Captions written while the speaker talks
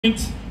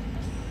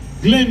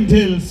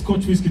Glendale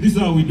Scotch whiskey. This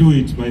is how we do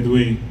it, by the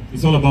way.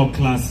 It's all about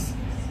class,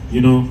 you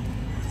know.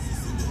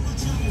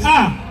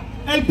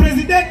 El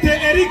Presidente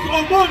Eric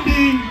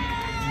Omondi.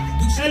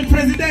 El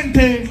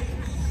Presidente.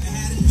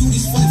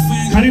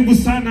 Karibu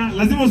sana.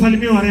 Lazima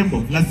usalimie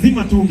warembo.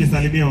 Lazima tu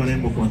ungesalimia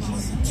warembo kwanza.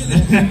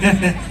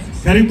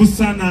 Karibu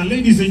sana,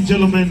 ladies and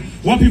gentlemen.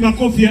 Wapi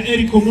makofi ya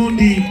Eric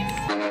Omondi.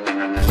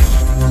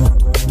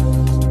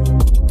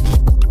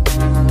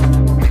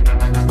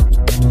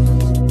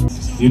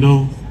 You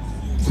know,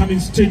 coming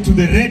straight to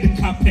the red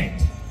carpet.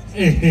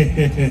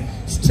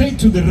 Straight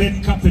to the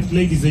red carpet,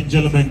 ladies and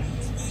gentlemen.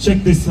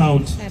 Check this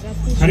out.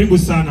 Karibu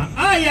sana.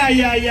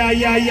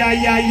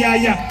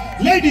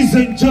 Ladies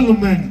and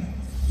gentlemen,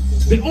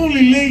 the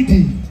only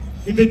lady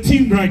in the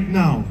team right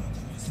now.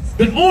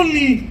 The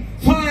only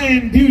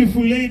fine,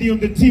 beautiful lady on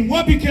the team.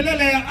 Wapi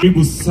kelele ya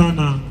Karibu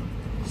sana.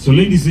 So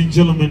ladies and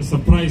gentlemen,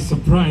 surprise,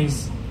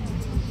 surprise.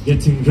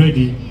 Getting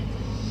ready.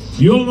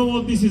 You all know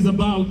what this is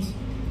about.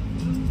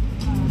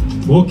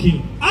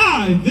 Walking.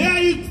 There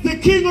is the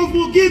king of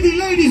Mugithi,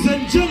 ladies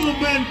and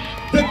gentlemen.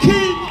 The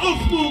king of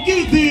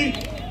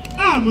Mugithi.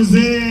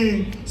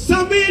 Mzee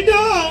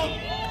Samido.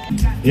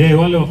 Yeah,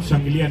 wale wa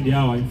kushangilia ndi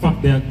hawa. In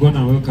fact, they are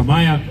gonna welcome.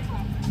 Haya,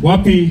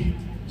 wapi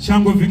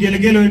shangwe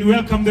vigelegele and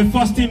welcome the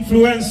first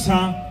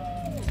influencer.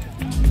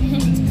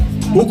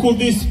 Who could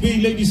this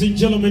be, ladies and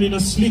gentlemen, in a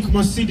sleek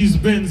Mercedes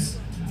Benz?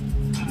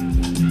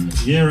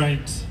 Yeah,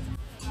 right.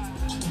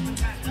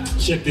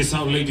 Check this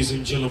out, ladies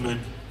and gentlemen.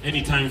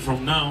 Anytime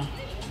from now,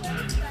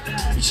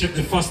 we check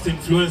the first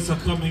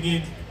influencer coming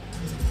in.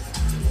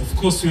 Of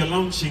course, we are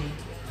launching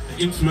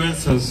the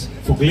influencers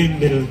for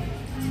Glendale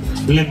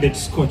blended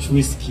Scotch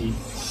whiskey.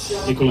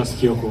 Nicholas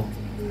Kyoko.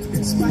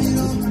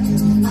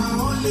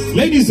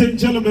 Ladies and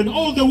gentlemen,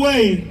 all the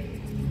way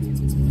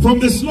from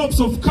the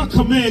slopes of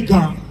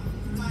Kakamega,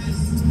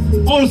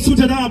 all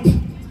suited up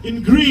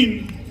in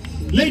green.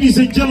 Ladies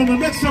and gentlemen,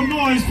 make some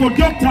noise for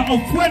Dr.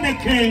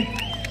 Ofweneke.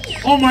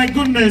 Oh my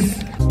goodness.